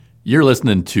You're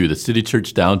listening to the City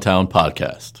Church Downtown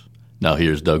podcast. Now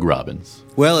here's Doug Robbins.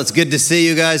 Well, it's good to see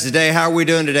you guys today. How are we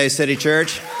doing today, City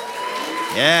Church?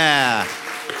 Yeah.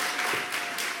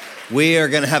 We are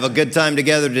going to have a good time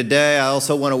together today. I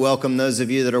also want to welcome those of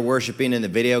you that are worshiping in the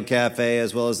video cafe,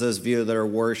 as well as those of you that are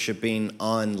worshiping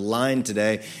online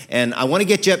today. And I want to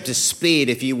get you up to speed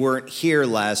if you weren't here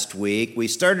last week. We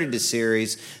started a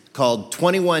series called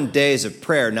 21 Days of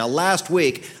Prayer. Now, last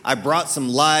week, I brought some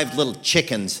live little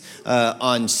chickens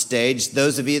on stage.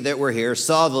 Those of you that were here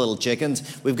saw the little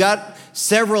chickens. We've got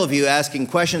several of you asking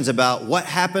questions about what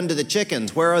happened to the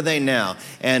chickens. Where are they now?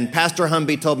 And Pastor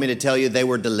Humby told me to tell you they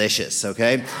were delicious,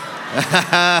 okay?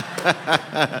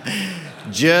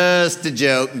 Just a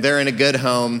joke. They're in a good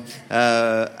home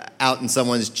out in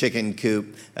someone's chicken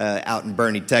coop out in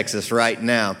Boerne, Texas right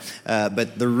now.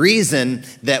 But the reason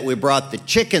that we brought the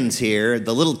chickens here,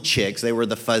 the little chicks, they were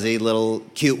the fuzzy little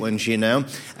cute ones, you know,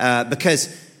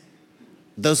 because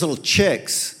those little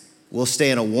chicks will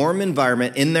stay in a warm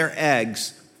environment in their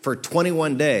eggs for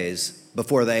 21 days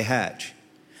before they hatch.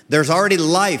 There's already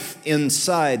life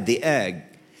inside the egg,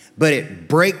 but it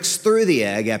breaks through the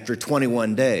egg after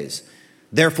 21 days.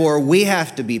 Therefore, we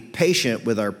have to be patient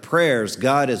with our prayers.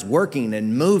 God is working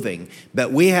and moving,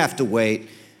 but we have to wait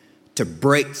to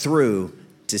break through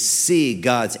to see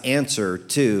God's answer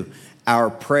to our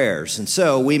prayers. And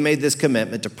so we made this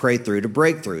commitment to pray through to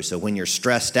breakthrough. So when you're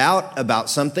stressed out about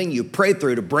something, you pray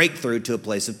through to break through to a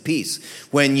place of peace.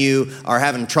 When you are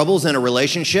having troubles in a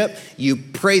relationship, you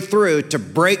pray through to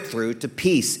break through to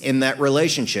peace in that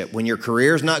relationship. When your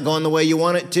career's not going the way you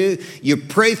want it to, you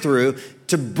pray through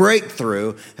to break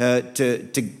through,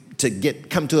 to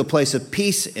come to a place of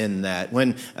peace in that.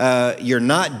 When you're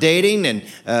not dating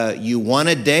and you want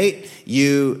to date,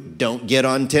 you don't get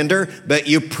on Tinder, but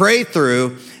you pray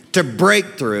through to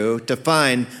break through to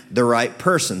find the right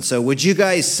person. So would you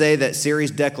guys say that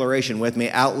series declaration with me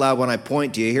out loud when I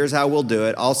point to you? Here's how we'll do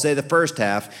it. I'll say the first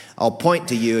half. I'll point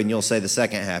to you and you'll say the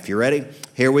second half. You ready?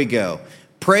 Here we go.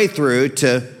 Pray through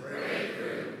to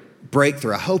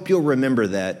breakthrough. I hope you'll remember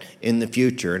that in the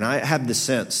future. And I have the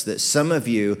sense that some of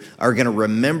you are going to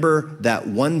remember that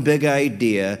one big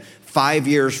idea 5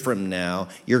 years from now.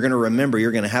 You're going to remember,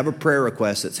 you're going to have a prayer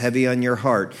request that's heavy on your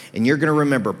heart, and you're going to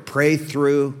remember, pray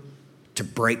through to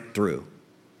break through.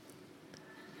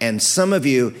 And some of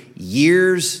you,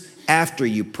 years after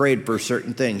you prayed for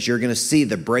certain things, you're going to see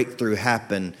the breakthrough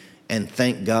happen and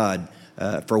thank God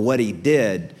for what he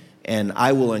did. And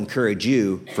I will encourage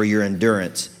you for your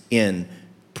endurance in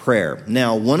prayer.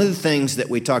 Now, one of the things that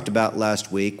we talked about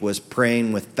last week was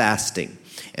praying with fasting.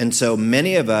 And so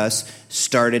many of us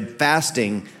started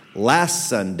fasting last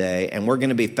Sunday, and we're going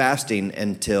to be fasting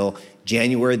until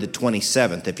January the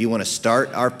 27th. If you want to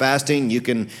start our fasting, you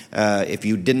can, if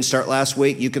you didn't start last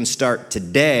week, you can start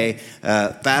today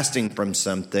fasting from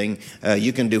something.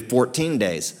 You can do 14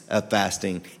 days of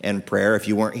fasting and prayer if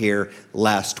you weren't here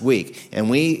last week. And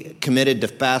we committed to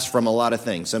fast from a lot of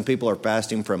things. Some people are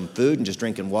fasting from food and just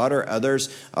drinking water. Others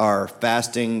are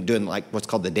fasting, doing like what's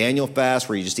called the Daniel fast,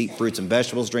 where you just eat fruits and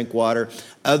vegetables, drink water.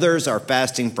 Others are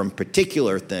fasting from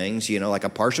particular things, you know, like a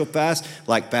partial fast,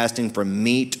 like fasting from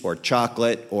meat or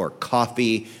chocolate or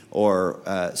coffee or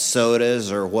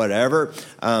sodas or whatever.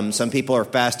 Some people are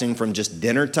fasting from just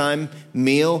dinner time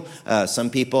meal. Some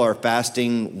people are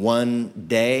fasting one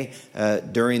day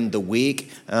during the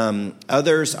week.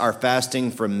 Others are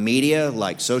fasting from media,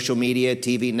 like social media,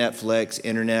 TV, Netflix,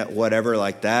 internet, whatever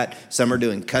like that. Some are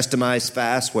doing customized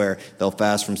fasts where they'll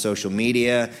fast from social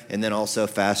media and then also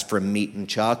fast from meat and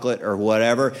chocolate or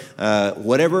whatever.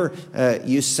 Whatever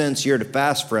you sense you're to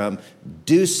fast from,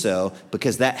 do so,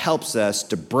 because that helps us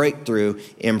to break through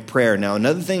in prayer. Now,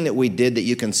 another thing that we did that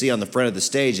you can see on the front of the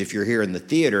stage if you're here in the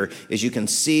theater is you can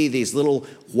see these little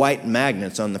white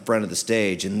magnets on the front of the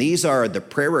stage. And these are the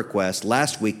prayer requests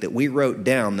last week that we wrote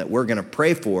down that we're going to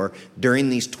pray for during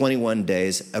these 21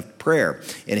 days of prayer.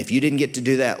 And if you didn't get to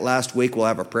do that last week, we'll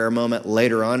have a prayer moment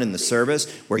later on in the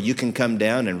service where you can come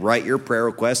down and write your prayer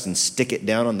request and stick it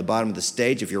down on the bottom of the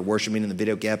stage. If you're worshiping in the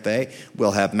video cafe,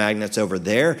 we'll have magnets over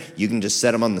there. You can just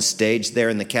set them on the stage there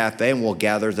in the cafe, and we'll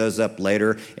gather those up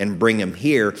later and bring them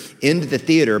here into the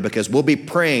theater, because we'll be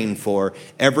praying for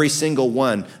every single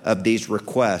one of these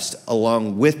requests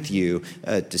along with you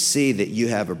to see that you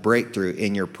have a breakthrough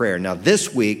in your prayer. Now,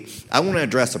 this week, I want to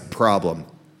address a problem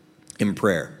in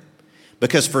prayer,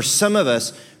 because for some of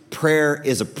us, prayer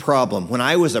is a problem. When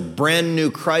I was a brand new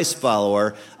Christ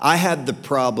follower, I had the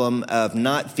problem of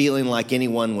not feeling like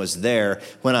anyone was there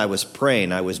when I was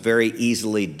praying. I was very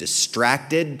easily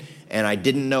distracted and I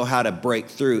didn't know how to break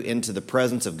through into the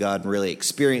presence of God and really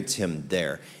experience him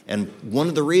there. And one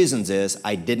of the reasons is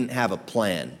I didn't have a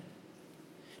plan.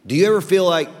 Do you ever feel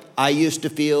like I used to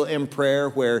feel in prayer,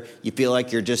 where you feel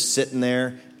like you're just sitting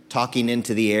there talking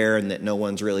into the air and that no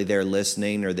one's really there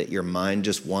listening, or that your mind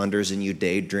just wanders and you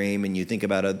daydream and you think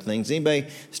about other things? Anybody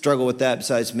struggle with that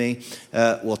besides me?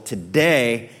 Well,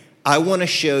 today I want to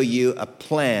show you a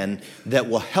plan that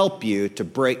will help you to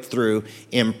break through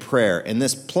in prayer. And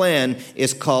this plan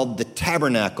is called the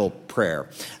Tabernacle Prayer.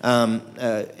 And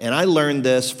I learned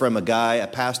this from a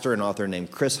pastor and author named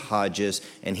Chris Hodges.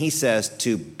 And he says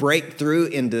to break through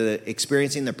into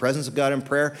experiencing the presence of God in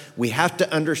prayer, we have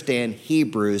to understand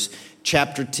Hebrews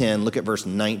chapter 10. Look at verse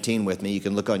 19 with me. You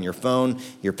can look on your phone,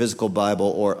 your physical Bible,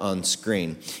 or on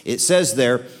screen. It says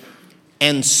there,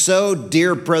 "And so,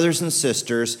 dear brothers and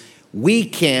sisters, we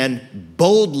can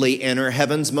boldly enter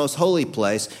heaven's most holy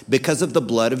place because of the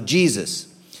blood of Jesus.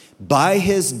 By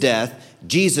his death,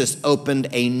 Jesus opened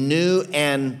a new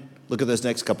and," look at those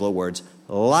next couple of words,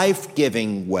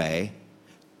 "life-giving way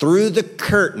through the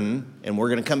curtain," and we're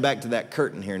going to come back to that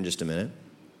curtain here in just a minute,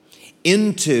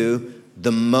 "into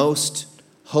the most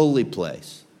holy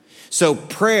place." So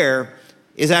prayer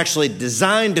is actually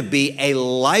designed to be a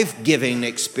life-giving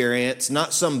experience,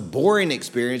 not some boring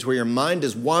experience where your mind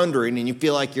is wandering and you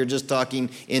feel like you're just talking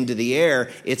into the air.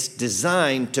 It's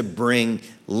designed to bring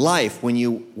life when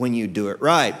you do it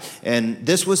right. And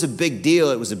this was a big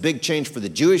deal. It was a big change for the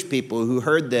Jewish people who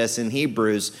heard this in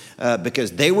Hebrews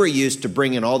because they were used to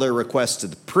bringing all their requests to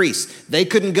the priests. They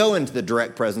couldn't go into the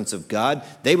direct presence of God.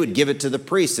 They would give it to the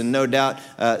priests. And no doubt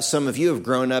some of you have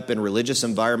grown up in religious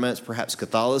environments, perhaps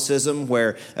Catholicism,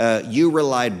 where you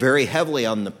relied very heavily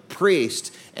on the priest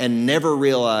and never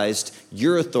realized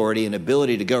your authority and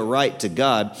ability to go right to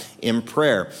God in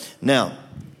prayer. Now,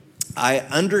 I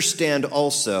understand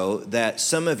also that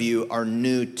some of you are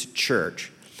new to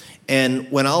church. And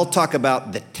when I'll talk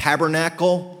about the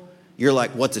tabernacle, you're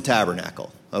like, what's a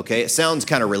tabernacle? Okay, it sounds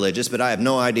kind of religious, but I have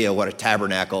no idea what a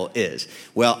tabernacle is.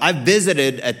 Well, I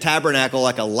visited a tabernacle,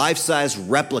 like a life-size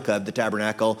replica of the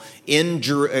tabernacle in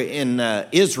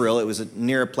Israel. It was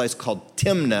near a place called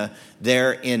Timnah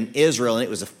there in Israel, and it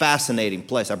was a fascinating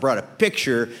place. I brought a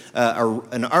picture,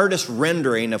 an artist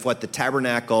rendering of what the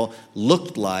tabernacle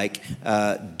looked like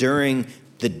during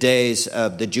the days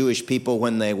of the Jewish people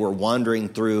when they were wandering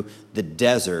through the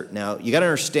desert. Now, you got to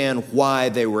understand why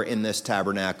they were in this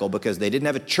tabernacle, because they didn't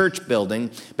have a church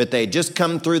building, but they had just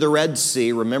come through the Red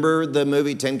Sea. Remember the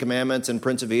movie Ten Commandments and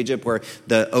Prince of Egypt, where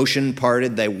the ocean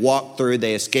parted, they walked through,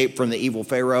 they escaped from the evil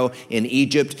Pharaoh in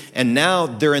Egypt, and now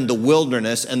they're in the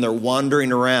wilderness and they're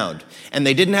wandering around. And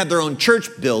they didn't have their own church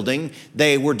building.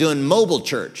 They were doing mobile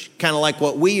church, kind of like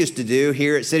what we used to do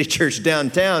here at City Church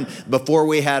downtown before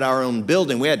we had our own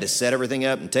building. We had to set everything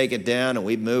up and take it down, and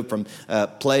we moved from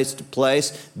place to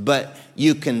place. But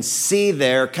you can see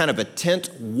there kind of a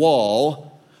tent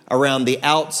wall around the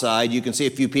outside. You can see a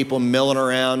few people milling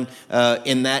around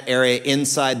in that area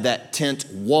inside that tent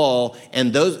wall.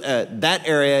 And that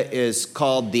area is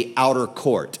called the outer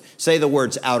court. Say the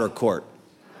words outer court.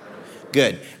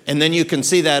 Good. And then you can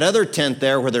see that other tent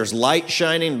there where there's light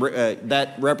shining.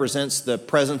 That represents the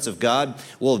presence of God.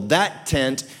 Well, that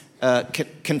tent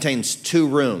contains two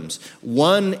rooms.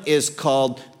 One is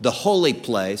called the holy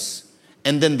place,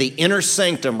 and then the inner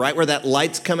sanctum, right where that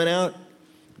light's coming out,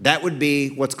 that would be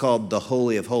what's called the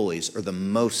Holy of Holies, or the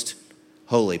most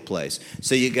holy place.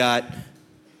 So you got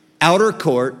outer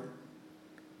court,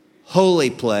 holy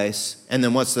place, and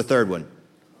then what's the third one?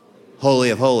 Holy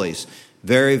of Holies.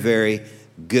 Very, very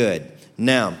good.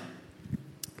 Now,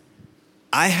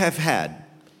 I have had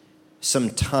some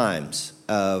times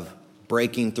of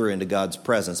breaking through into God's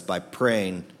presence by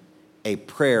praying a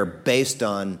prayer based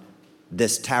on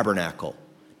this tabernacle.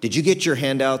 Did you get your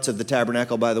handouts of the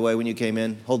tabernacle, by the way, when you came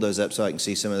in? Hold those up so I can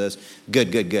see some of this.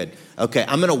 Good, good, good. Okay,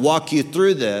 I'm going to walk you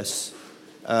through this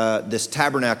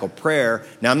tabernacle prayer.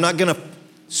 Now, I'm not going to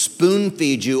spoon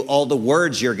feed you all the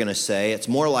words you're going to say. It's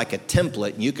more like a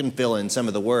template. You can fill in some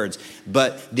of the words.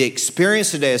 But the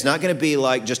experience today is not going to be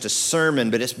like just a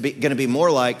sermon, but it's going to be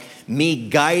more like me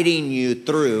guiding you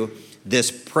through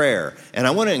this prayer. And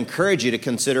I want to encourage you to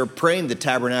consider praying the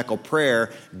tabernacle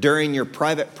prayer during your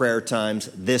private prayer times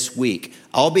this week.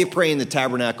 I'll be praying the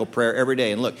tabernacle prayer every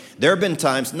day. And look, there have been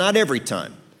times, not every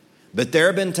time, But there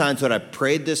have been times when I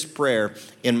prayed this prayer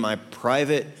in my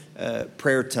private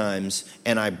prayer times,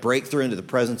 and I break through into the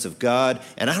presence of God,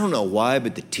 and I don't know why,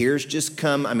 but the tears just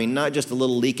come. I mean, not just a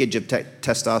little leakage of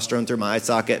testosterone through my eye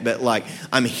socket, but like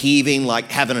I'm heaving, like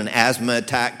having an asthma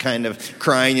attack, kind of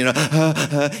crying,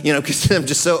 because I'm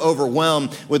just so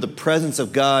overwhelmed with the presence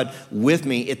of God with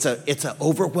me. It's an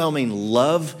overwhelming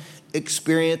love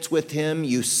experience with him.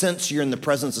 You sense you're in the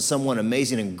presence of someone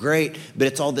amazing and great, but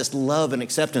it's all this love and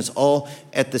acceptance all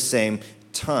at the same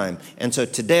time. And so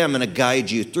today I'm going to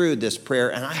guide you through this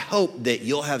prayer, and I hope that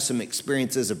you'll have some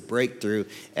experiences of breakthrough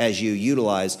as you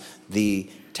utilize the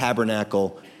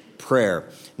tabernacle prayer.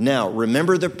 Now,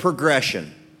 remember the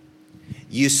progression.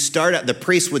 The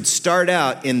priest would start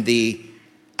out in the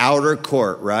outer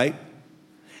court, right?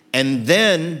 And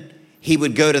then he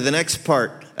would go to the next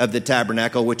part of the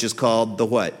tabernacle, which is called the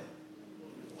what?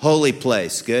 Holy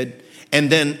place. Good. And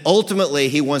then ultimately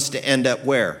he wants to end up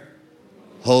where?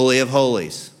 Holy of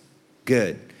Holies.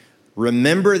 Good.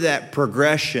 Remember that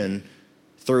progression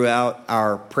throughout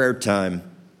our prayer time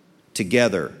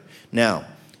together. Now,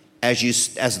 as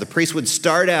the priest would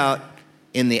start out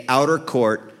in the outer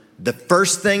court, the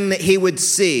first thing that he would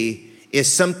see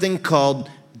is something called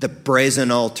the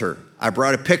brazen altar. I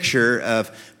brought a picture of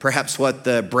perhaps what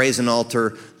the brazen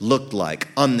altar looked like.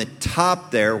 On the top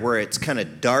there, where it's kind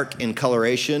of dark in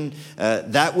coloration,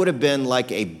 that would have been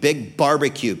like a big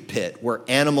barbecue pit where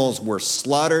animals were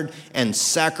slaughtered and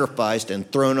sacrificed and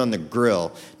thrown on the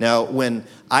grill. Now, when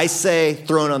I say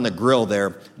thrown on the grill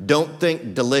there, don't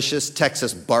think delicious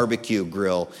Texas barbecue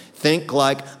grill. Think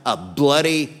like a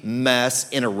bloody mess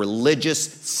in a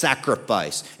religious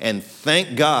sacrifice. And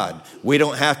thank God we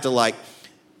don't have to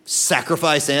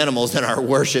sacrifice animals in our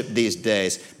worship these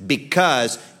days,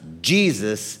 because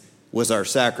Jesus was our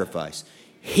sacrifice.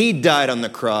 He died on the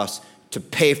cross to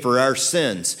pay for our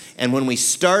sins. And when we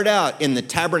start out in the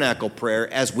tabernacle prayer,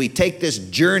 as we take this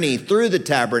journey through the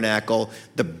tabernacle,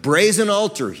 the brazen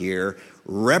altar here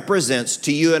represents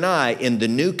to you and I in the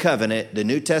new covenant, the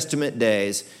New Testament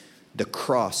days, the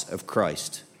cross of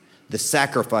Christ, the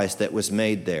sacrifice that was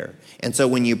made there. And so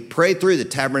when you pray through the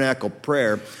tabernacle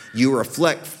prayer, you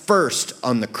reflect first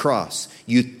on the cross.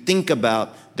 You think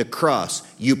about the cross.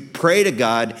 You pray to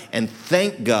God and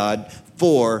thank God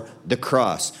for the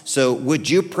cross. So would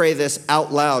you pray this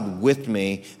out loud with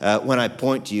me when I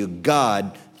point to you?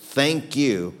 God, thank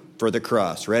you for the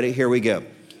cross. Ready? Here we go.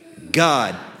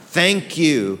 God, thank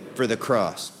you for the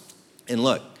cross. And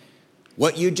look,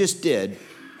 what you just did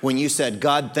when you said,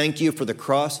 God, thank you for the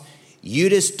cross, you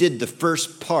just did the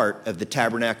first part of the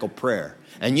tabernacle prayer.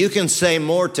 And you can say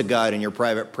more to God in your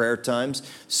private prayer times.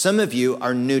 Some of you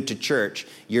are new to church.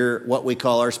 You're what we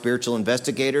call our spiritual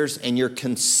investigators, and you're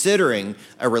considering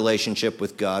a relationship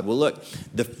with God. Well, look,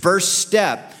 the first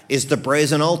step is the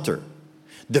brazen altar.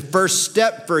 The first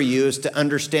step for you is to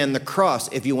understand the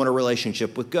cross if you want a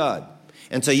relationship with God.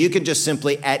 And so you can just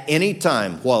simply, at any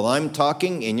time, while I'm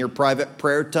talking in your private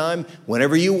prayer time,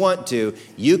 whenever you want to,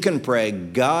 you can pray,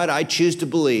 God, I choose to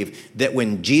believe that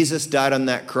when Jesus died on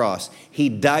that cross, he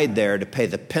died there to pay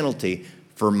the penalty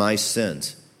for my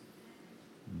sins.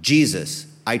 Jesus,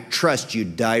 I trust you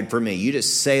died for me. You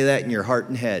just say that in your heart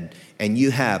and head, and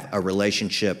you have a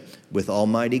relationship with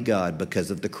Almighty God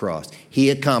because of the cross. He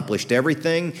accomplished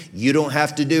everything. You don't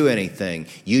have to do anything.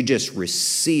 You just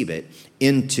receive it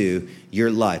into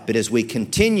your life. But as we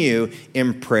continue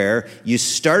in prayer, you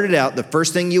started out, the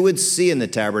first thing you would see in the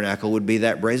tabernacle would be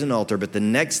that brazen altar. But the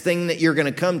next thing that you're going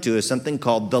to come to is something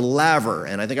called the laver.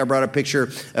 And I think I brought a picture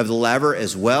of the laver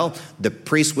as well. The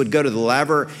priest would go to the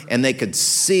laver and they could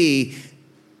see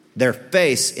their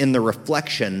face in the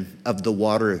reflection of the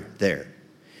water there.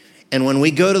 And when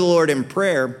we go to the Lord in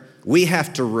prayer, we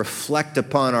have to reflect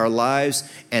upon our lives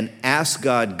and ask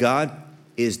God, God,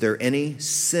 is there any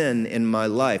sin in my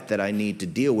life that I need to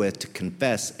deal with, to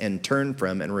confess and turn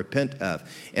from and repent of?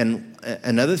 And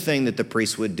another thing that the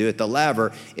priests would do at the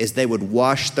laver is they would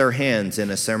wash their hands in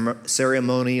a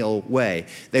ceremonial way.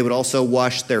 They would also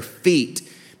wash their feet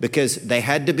because they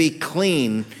had to be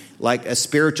clean, like a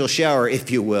spiritual shower, if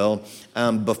you will,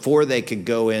 before they could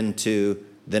go into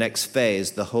the next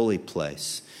phase, the holy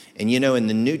place. And you know, in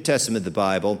the New Testament of the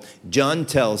Bible, John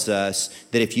tells us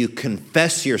that if you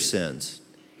confess your sins,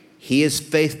 he is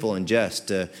faithful and just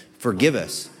to forgive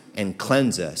us and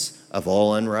cleanse us of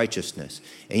all unrighteousness.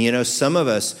 And you know, some of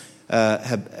us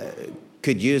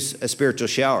could use a spiritual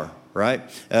shower, right?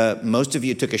 Most of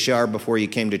you took a shower before you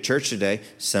came to church today.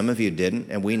 Some of you didn't,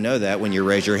 and we know that when you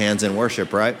raise your hands in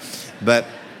worship, right? But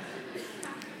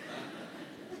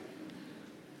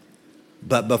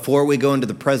before we go into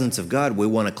the presence of God, we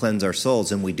want to cleanse our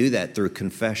souls, and we do that through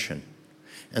confession.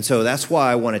 And so that's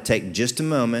why I want to take just a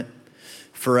moment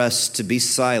for us to be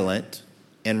silent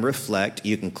and reflect.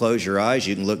 You can close your eyes,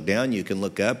 you can look down, you can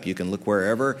look up, you can look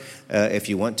wherever if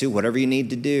you want to, whatever you need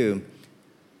to do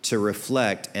to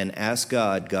reflect and ask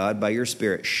God, God, by your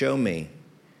Spirit, show me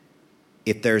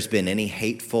if there's been any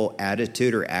hateful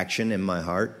attitude or action in my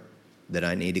heart that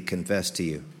I need to confess to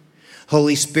you.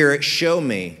 Holy Spirit, show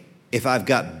me if I've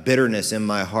got bitterness in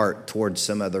my heart towards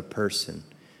some other person.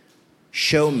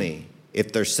 Show me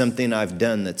if there's something I've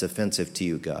done that's offensive to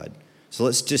you, God. So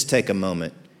let's just take a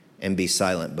moment and be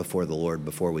silent before the Lord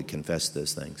before we confess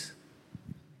those things.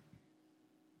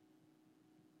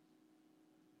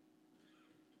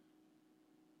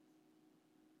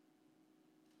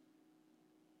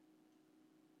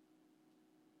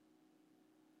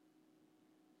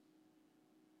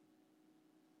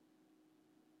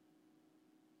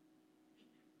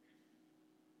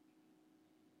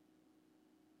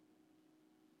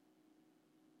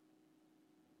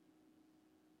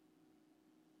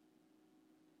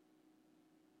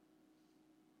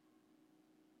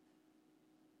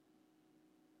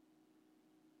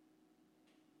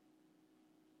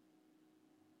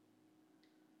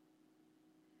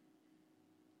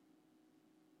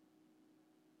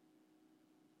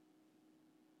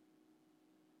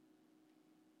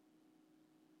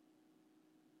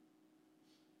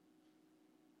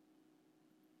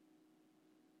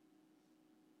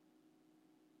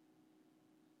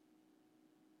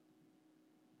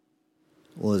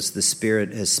 Well, as the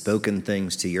Spirit has spoken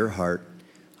things to your heart,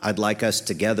 I'd like us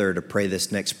together to pray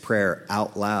this next prayer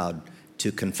out loud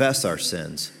to confess our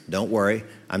sins. Don't worry,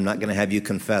 I'm not going to have you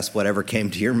confess whatever came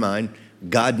to your mind.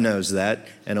 God knows that,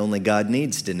 and only God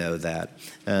needs to know that.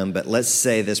 But let's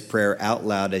say this prayer out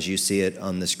loud as you see it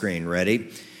on the screen. Ready?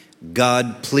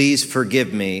 God, please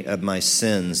forgive me of my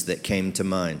sins that came to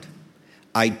mind.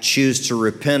 I choose to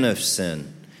repent of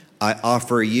sin. I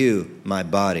offer you my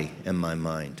body and my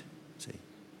mind. See?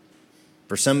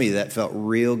 For some of you, that felt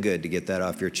real good to get that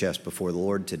off your chest before the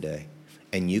Lord today.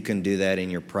 And you can do that in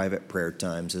your private prayer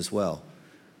times as well.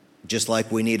 Just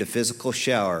like we need a physical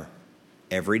shower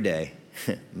every day,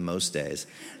 most days,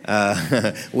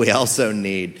 we also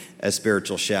need a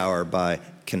spiritual shower by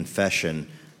confession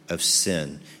of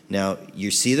sin. Now,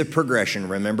 you see the progression.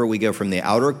 Remember, we go from the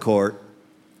outer court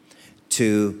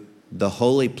to the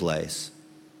holy place.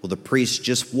 Well, the priest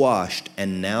just washed,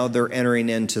 and now they're entering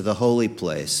into the holy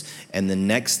place. And the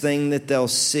next thing that they'll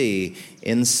see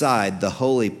inside the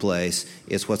holy place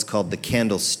is what's called the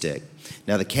candlestick.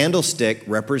 Now, the candlestick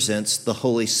represents the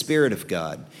Holy Spirit of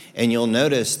God. And you'll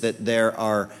notice that there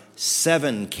are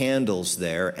 7 candles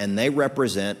there, and they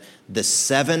represent the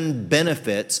 7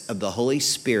 benefits of the Holy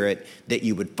Spirit that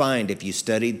you would find if you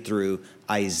studied through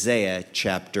Isaiah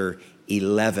chapter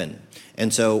 11.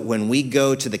 And so when we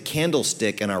go to the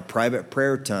candlestick in our private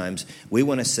prayer times, we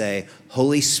want to say,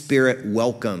 Holy Spirit,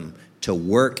 welcome to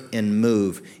work and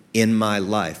move in my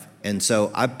life. And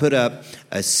so I put up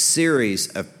a series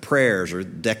of prayers or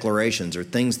declarations or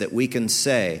things that we can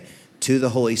say to the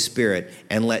Holy Spirit,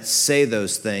 and let's say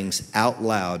those things out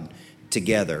loud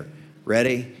together.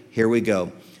 Ready? Here we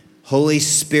go. Holy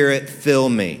Spirit, fill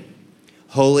me.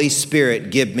 Holy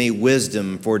Spirit, give me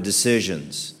wisdom for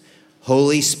decisions.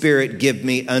 Holy Spirit, give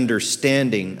me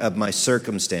understanding of my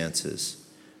circumstances.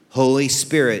 Holy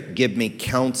Spirit, give me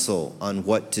counsel on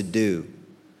what to do.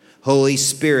 Holy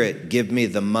Spirit, give me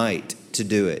the might to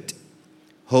do it.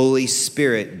 Holy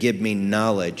Spirit, give me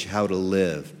knowledge how to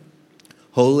live.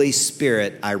 Holy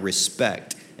Spirit, I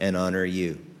respect and honor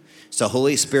you. So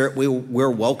Holy Spirit, we're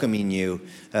welcoming you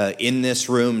in this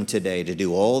room today to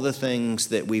do all the things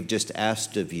that we've just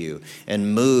asked of you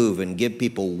and move and give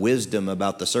people wisdom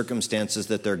about the circumstances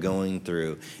that they're going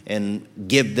through and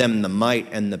give them the might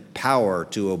and the power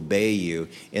to obey you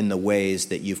in the ways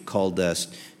that you've called us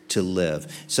to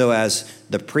live. So as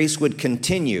the priest would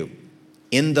continue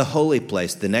in the holy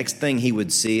place, the next thing he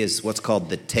would see is what's called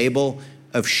the table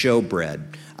of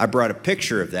showbread. I brought a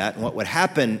picture of that, and what would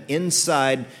happen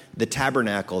inside the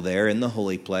tabernacle there in the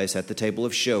holy place at the table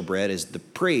of showbread is the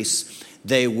priests,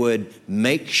 they would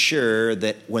make sure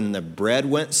that when the bread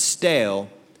went stale,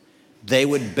 they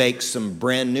would bake some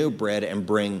brand new bread and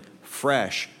bring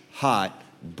fresh, hot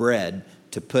bread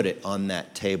to put it on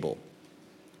that table.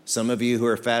 Some of you who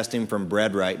are fasting from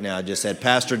bread right now just said,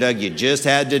 Pastor Doug, you just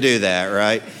had to do that,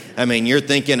 right? I mean, you're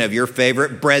thinking of your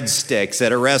favorite breadsticks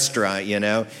at a restaurant, you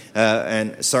know,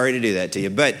 and sorry to do that to you.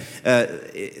 But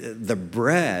the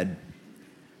bread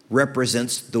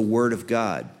represents the Word of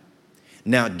God.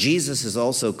 Now, Jesus is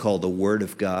also called the Word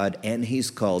of God, and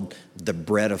he's called the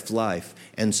bread of life.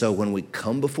 And so when we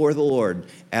come before the Lord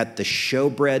at the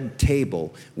showbread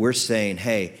table, we're saying,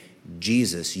 hey,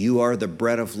 Jesus, you are the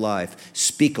bread of life.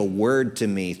 Speak a word to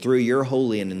me through your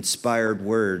holy and inspired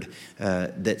word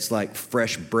that's like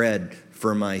fresh bread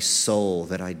for my soul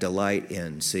that I delight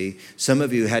in. See, some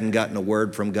of you hadn't gotten a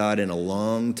word from God in a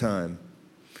long time.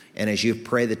 And as you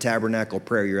pray the tabernacle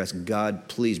prayer, you're asking, God,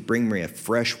 please bring me a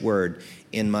fresh word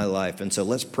in my life. And so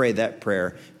let's pray that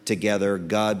prayer together.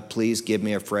 God, please give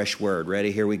me a fresh word.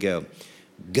 Ready? Here we go.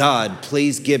 God,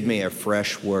 please give me a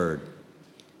fresh word.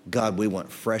 God, we want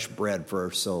fresh bread for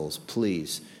our souls.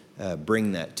 Please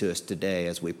bring that to us today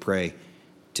as we pray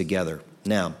together.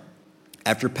 Now,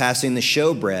 after passing the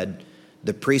showbread,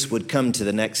 the priest would come to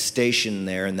the next station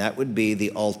there, and that would be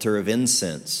the altar of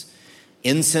incense.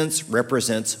 Incense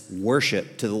represents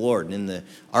worship to the Lord. And in the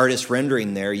artist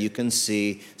rendering there, you can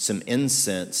see some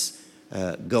incense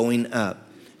going up.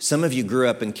 Some of you grew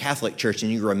up in Catholic church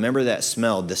and you remember that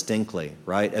smell distinctly,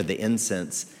 right, of the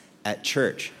incense at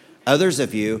church. Others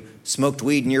of you smoked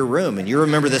weed in your room and you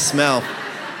remember the smell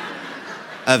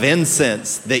of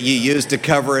incense that you used to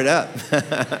cover it up.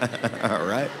 All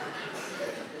right.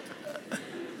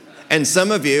 And some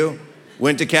of you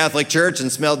went to Catholic church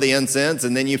and smelled the incense,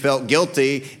 and then you felt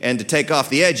guilty, and to take off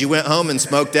the edge, you went home and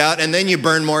smoked out, and then you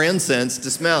burned more incense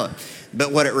to smell it.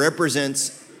 But what it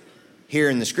represents here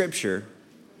in the scripture,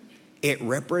 it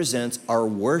represents our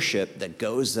worship that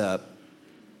goes up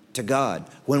to God.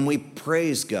 When we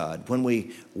praise God, when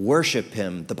we worship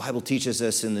him, the Bible teaches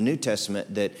us in the New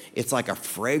Testament that it's like a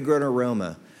fragrant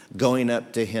aroma going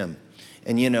up to him.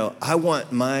 And you know, I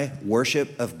want my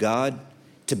worship of God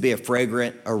to be a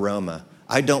fragrant aroma.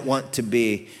 I don't want to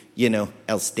be,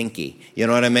 el stinky. You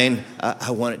know what I mean?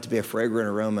 I want it to be a fragrant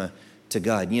aroma to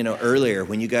God. You know, earlier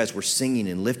when you guys were singing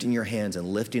and lifting your hands and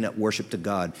lifting up worship to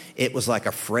God, it was like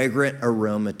a fragrant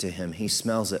aroma to him. He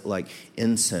smells it like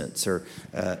incense or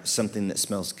something that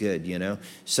smells good,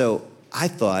 So I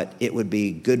thought it would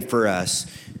be good for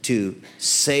us to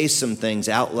say some things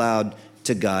out loud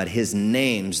to God, his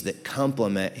names that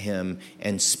complement him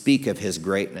and speak of his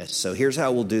greatness. So here's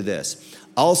how we'll do this.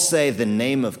 I'll say the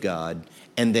name of God,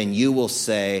 and then you will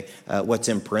say what's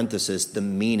in parentheses, the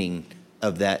meaning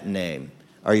of that name.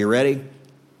 Are you ready?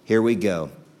 Here we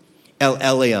go. El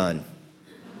Elyon.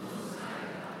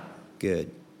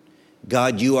 Good.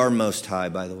 God, you are most high,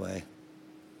 by the way.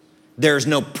 There's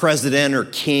no president or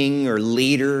king or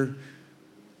leader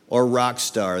or rock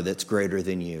star that's greater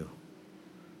than you.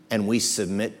 And we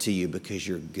submit to you because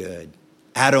you're good.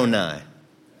 Adonai.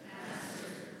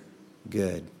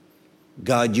 Good.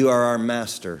 God, you are our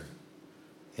master,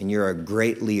 and you're a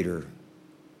great leader.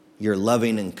 You're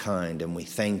loving and kind, and we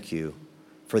thank you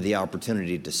for the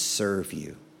opportunity to serve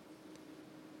you.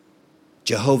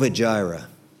 Jehovah Jireh.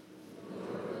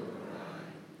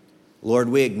 Lord,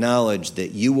 we acknowledge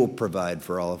that you will provide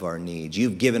for all of our needs.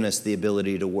 You've given us the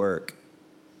ability to work,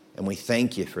 and we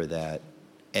thank you for that.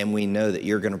 And we know that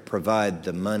you're going to provide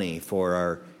the money for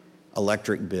our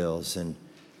electric bills and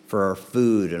for our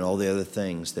food and all the other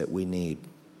things that we need.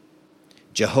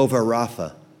 Jehovah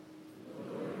Rapha.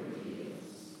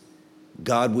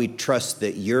 God, we trust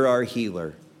that you're our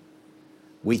healer.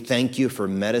 We thank you for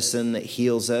medicine that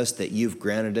heals us, that you've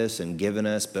granted us and given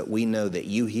us, but we know that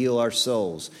you heal our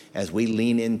souls as we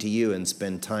lean into you and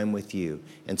spend time with you.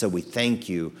 And so we thank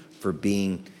you for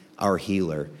being our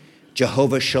healer.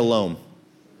 Jehovah Shalom.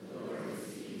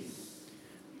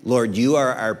 Lord, you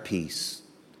are our peace.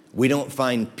 We don't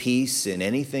find peace in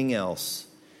anything else.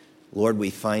 Lord, we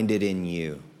find it in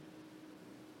you.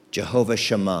 Jehovah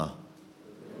Shammah.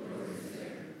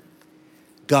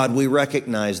 God, we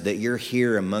recognize that you're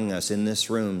here among us in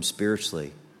this room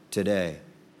spiritually today.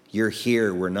 You're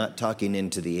here. We're not talking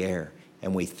into the air.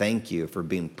 And we thank you for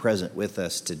being present with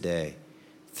us today.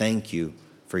 Thank you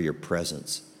for your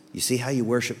presence. You see how you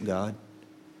worship God?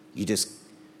 You just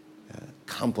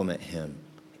compliment him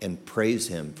and praise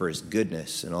him for his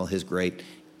goodness and all his great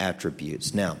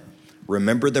attributes. Now,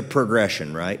 remember the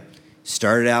progression, right?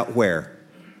 Started out where?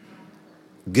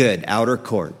 Good, outer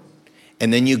court.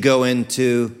 And then you go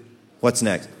into, what's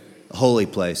next? Holy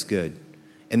place, good.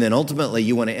 And then ultimately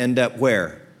you want to end up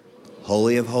where?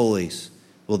 Holy of Holies.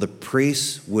 Well, the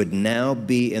priests would now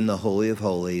be in the Holy of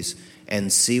Holies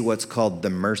and see what's called the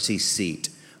mercy seat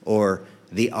or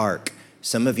the ark.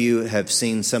 Some of you have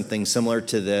seen something similar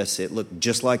to this. It looked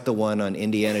just like the one on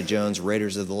Indiana Jones'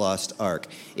 Raiders of the Lost Ark.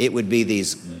 It would be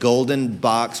these golden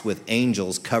box with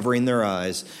angels covering their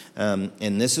eyes.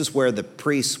 And this is where the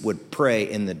priests would pray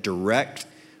in the direct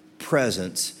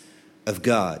presence of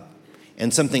God.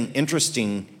 And something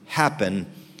interesting happen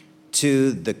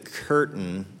to the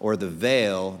curtain or the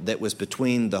veil that was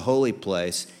between the holy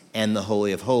place and the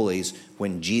Holy of Holies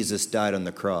when Jesus died on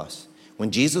the cross?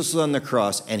 When Jesus was on the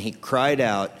cross and he cried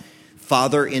out,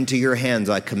 "Father, into your hands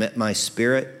I commit my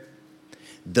spirit,"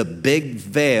 the big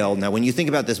veil, now when you think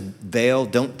about this veil,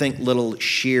 don't think little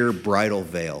sheer bridal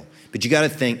veil, but you got to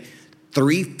think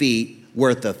 3 feet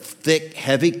worth of thick,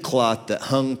 heavy cloth that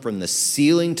hung from the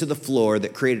ceiling to the floor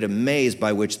that created a maze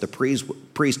by which the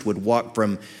priest would walk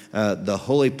from the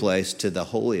holy place to the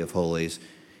Holy of Holies.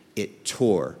 It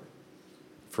tore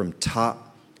from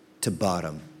top to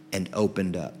bottom and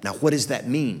opened up. Now, what does that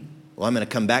mean? Well, I'm going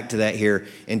to come back to that here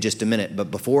in just a minute.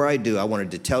 But before I do, I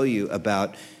wanted to tell you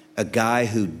about a guy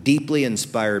who deeply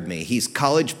inspired me. He's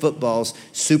college football's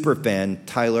super fan,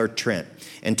 Tyler Trent.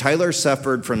 And Tyler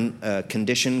suffered from a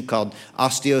condition called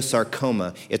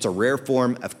osteosarcoma. It's a rare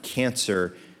form of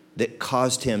cancer that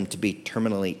caused him to be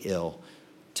terminally ill.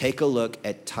 Take a look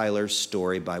at Tyler's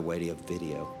story by way of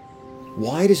video.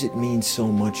 Why does it mean so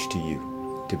much to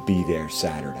you to be there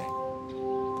Saturday?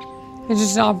 It's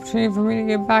just an opportunity for me to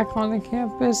get back on the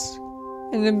campus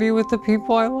and to be with the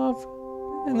people I love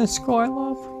and the school I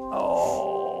love.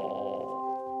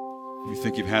 You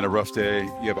think you've had a rough day,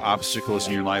 you have obstacles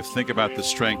in your life. Think about the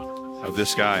strength of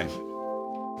this guy.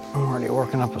 I'm already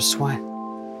working up a sweat.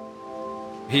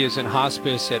 He is in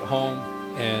hospice at home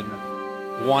and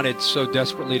wanted so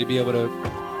desperately to be able to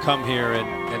come here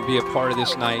and be a part of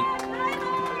this night.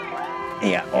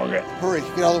 Yeah, all good. Hurry,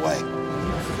 get out of the way.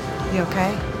 You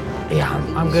okay? Yeah,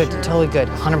 I'm good, totally good,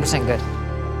 100% good.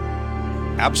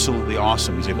 Absolutely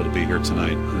awesome he's able to be here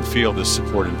tonight and feel this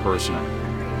support in person.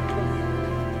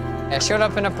 I showed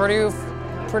up in a Purdue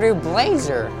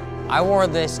blazer. I wore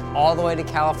this all the way to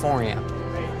California.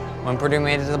 When Purdue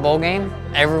made it to the bowl game,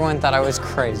 everyone thought I was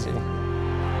crazy.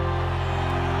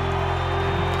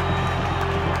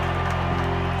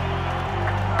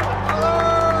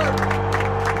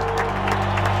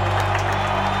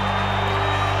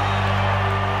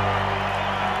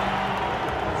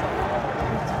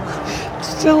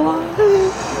 Still alive.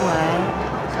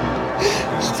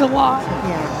 What? Still alive.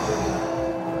 Yeah.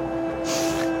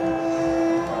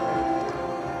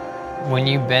 When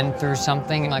you've been through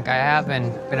something like I have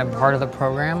and been a part of the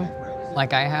program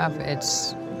like I have, it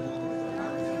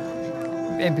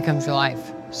becomes your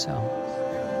life, so.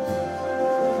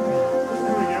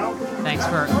 Thanks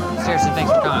for coming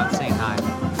up and saying hi.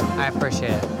 I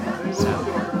appreciate it, so.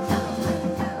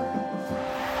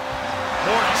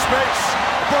 More space,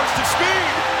 a burst of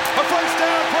speed, a first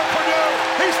down for Purdue.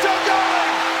 He's still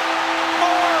going.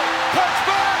 Moore, cuts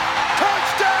back,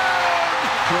 touchdown.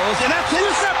 Throws, and that's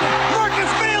intercepted.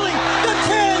 Marcus Bailey, the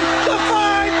 10, the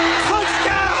 5,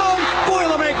 touchdown,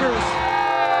 Boilermakers.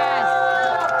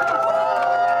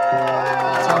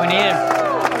 That's what we needed.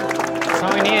 That's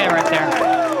what we needed right there.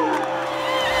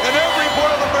 And every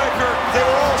Boilermaker, they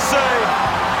will all say,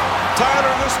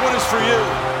 Tyler, this one is for you.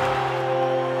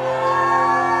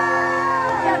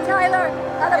 Yeah, Tyler,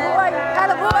 attaboy,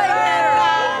 attaboy.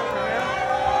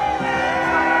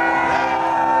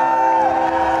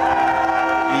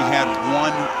 He had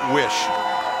one wish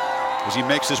as he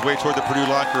makes his way toward the Purdue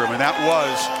locker room, and that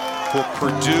was for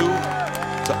Purdue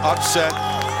to upset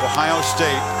Ohio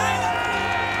State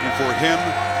and for him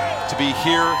to be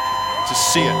here to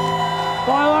see it.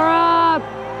 Boiler up!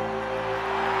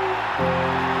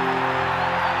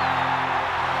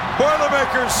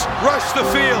 Boilermakers rush the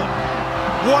field.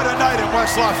 What a night in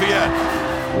West Lafayette.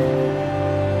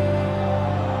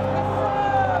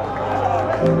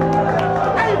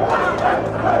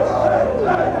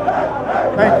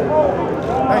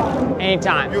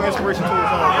 Anytime. Your inspiration to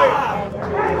us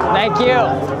all. Thank you.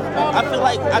 I feel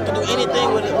like I can do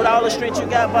anything with all the strength you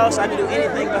got, boss. I can do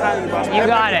anything behind you, boss. You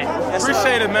got it.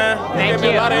 Appreciate it, man. Thank Gave me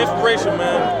you. a lot of inspiration,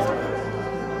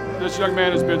 man. This young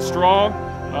man has been strong.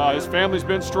 His family's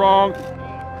been strong.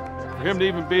 For him to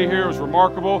even be here is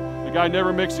remarkable. The guy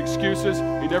never makes excuses.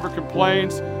 He never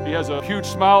complains. He has a huge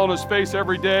smile on his face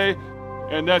every day.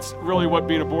 And that's really what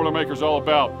being a Boilermaker is all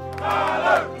about.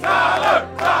 Tyler, Tyler,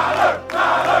 Tyler,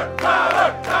 Tyler,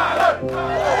 Tyler, Tyler.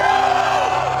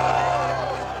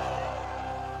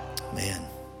 Man,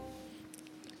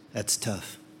 that's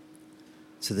tough.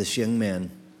 So this young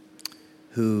man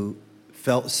who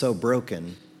felt so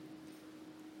broken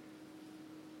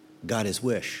got his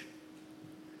wish.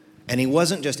 And he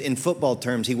wasn't just, in football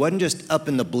terms, he wasn't just up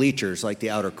in the bleachers like the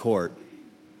outer court.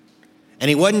 And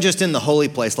he wasn't just in the holy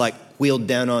place, like wheeled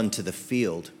down onto the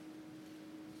field.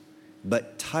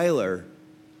 But Tyler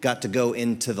got to go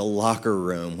into the locker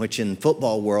room, which in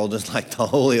football world is like the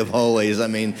Holy of Holies. I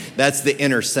mean, that's the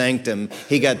inner sanctum.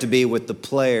 He got to be with the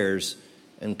players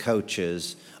and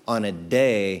coaches on a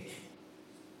day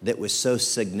that was so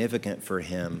significant for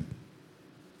him,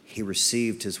 he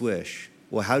received his wish.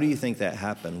 Well, how do you think that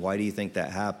happened? Why do you think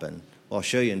that happened? Well, I'll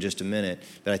show you in just a minute,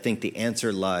 but I think the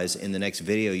answer lies in the next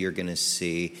video you're going to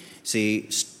see. See,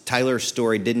 Tyler's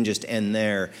story didn't just end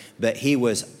there, but he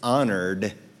was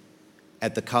honored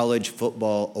at the College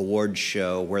Football Awards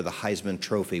show where the Heisman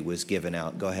Trophy was given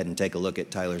out. Go ahead and take a look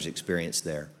at Tyler's experience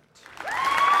there.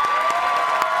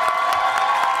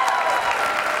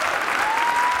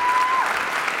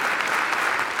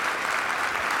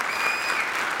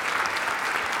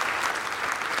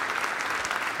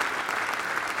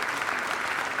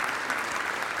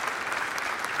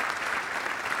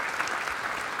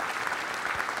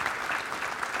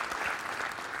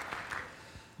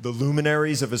 The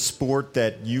luminaries of a sport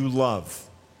that you love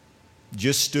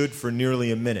just stood for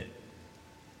nearly a minute.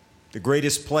 The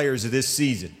greatest players of this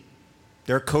season,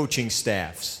 their coaching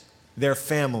staffs, their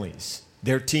families,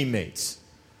 their teammates.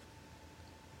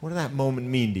 What did that moment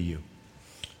mean to you?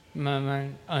 My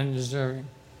mind, undeserving.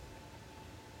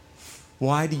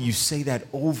 Why do you say that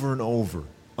over and over?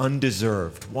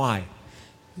 Undeserved. Why?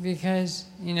 Because,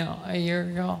 a year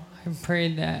ago, I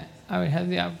prayed that I would have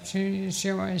the opportunity to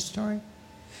share my story.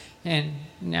 And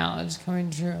now it's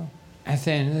coming true. At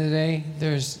the end of the day,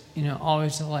 there's,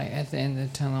 always a light at the end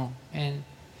of the tunnel. And,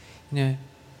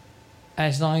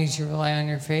 as long as you rely on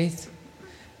your faith,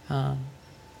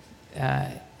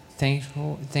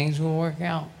 things will work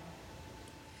out.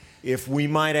 If we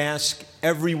might ask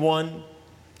everyone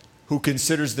who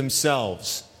considers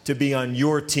themselves to be on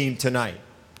your team tonight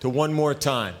to one more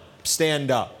time stand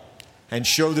up and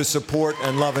show the support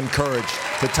and love and courage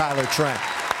to Tyler Trent.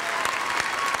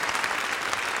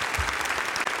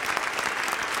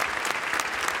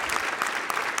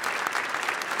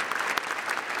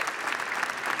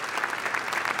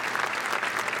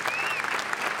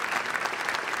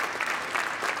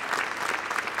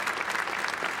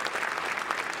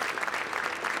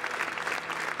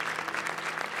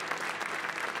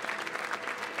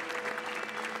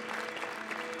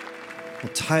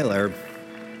 Well, Tyler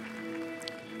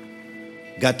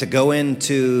got to go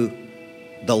into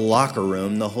the locker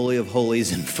room, the Holy of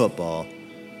Holies in football,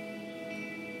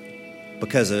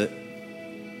 because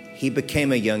he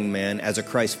became a young man as a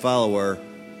Christ follower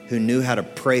who knew how to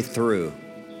pray through,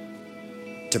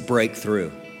 to break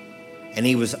through. And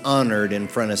he was honored in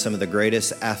front of some of the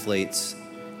greatest athletes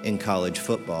in college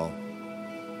football.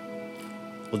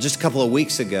 Well, just a couple of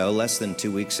weeks ago, less than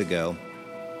 2 weeks ago,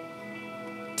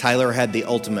 Tyler had the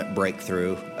ultimate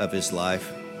breakthrough of his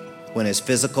life when his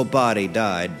physical body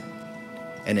died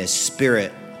and his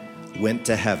spirit went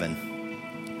to heaven.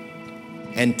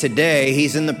 And today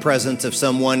he's in the presence of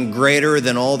someone greater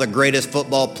than all the greatest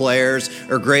football players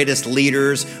or greatest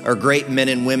leaders or great men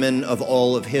and women of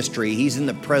all of history. He's in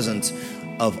the presence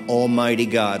of Almighty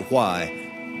God. Why?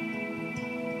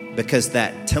 Because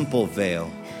that temple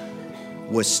veil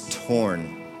was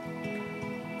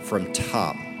torn from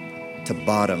top to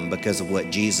bottom because of what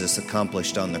Jesus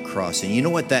accomplished on the cross. And you know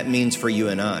what that means for you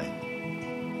and I?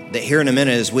 That here in a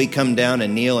minute, as we come down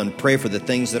and kneel and pray for the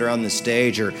things that are on the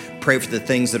stage or pray for the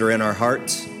things that are in our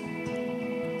hearts,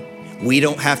 we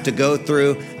don't have to go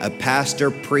through a pastor,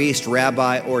 priest,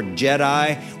 rabbi, or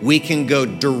Jedi. We can go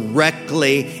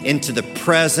directly into the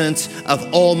presence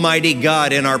of Almighty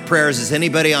God in our prayers. Is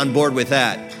anybody on board with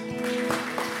that?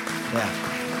 Yeah.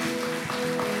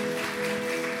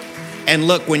 And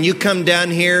look, when you come down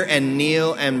here and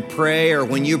kneel and pray, or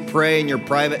when you pray in your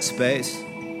private space,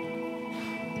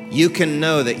 you can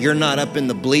know that you're not up in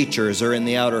the bleachers or in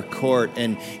the outer court,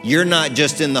 and you're not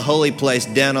just in the holy place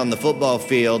down on the football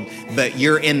field, but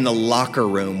you're in the locker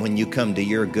room when you come to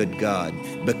your good God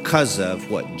because of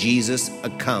what Jesus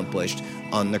accomplished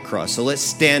on the cross. So let's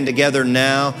stand together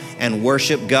now and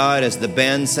worship God as the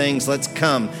band sings. Let's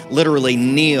come, literally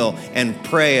kneel and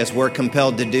pray as we're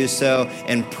compelled to do so,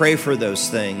 and pray for those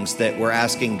things that we're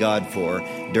asking God for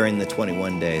during the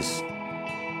 21 days.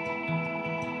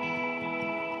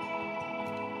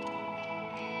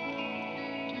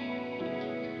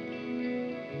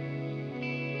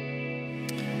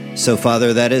 So,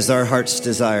 Father, that is our heart's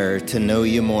desire, to know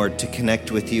you more, to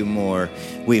connect with you more.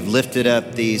 We've lifted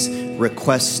up these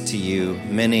requests to you,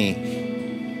 many,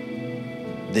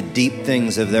 the deep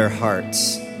things of their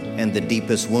hearts and the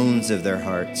deepest wounds of their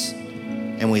hearts.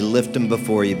 And we lift them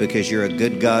before you because you're a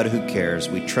good God who cares.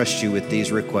 We trust you with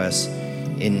these requests.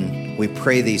 We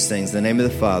pray these things in the name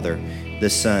of the Father, the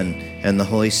Son, and the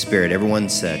Holy Spirit. Everyone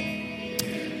said,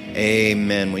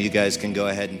 amen. Well, you guys can go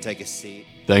ahead and take a seat.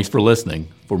 Thanks for listening.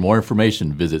 For more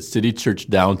information, visit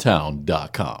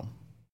citychurchdowntown.com.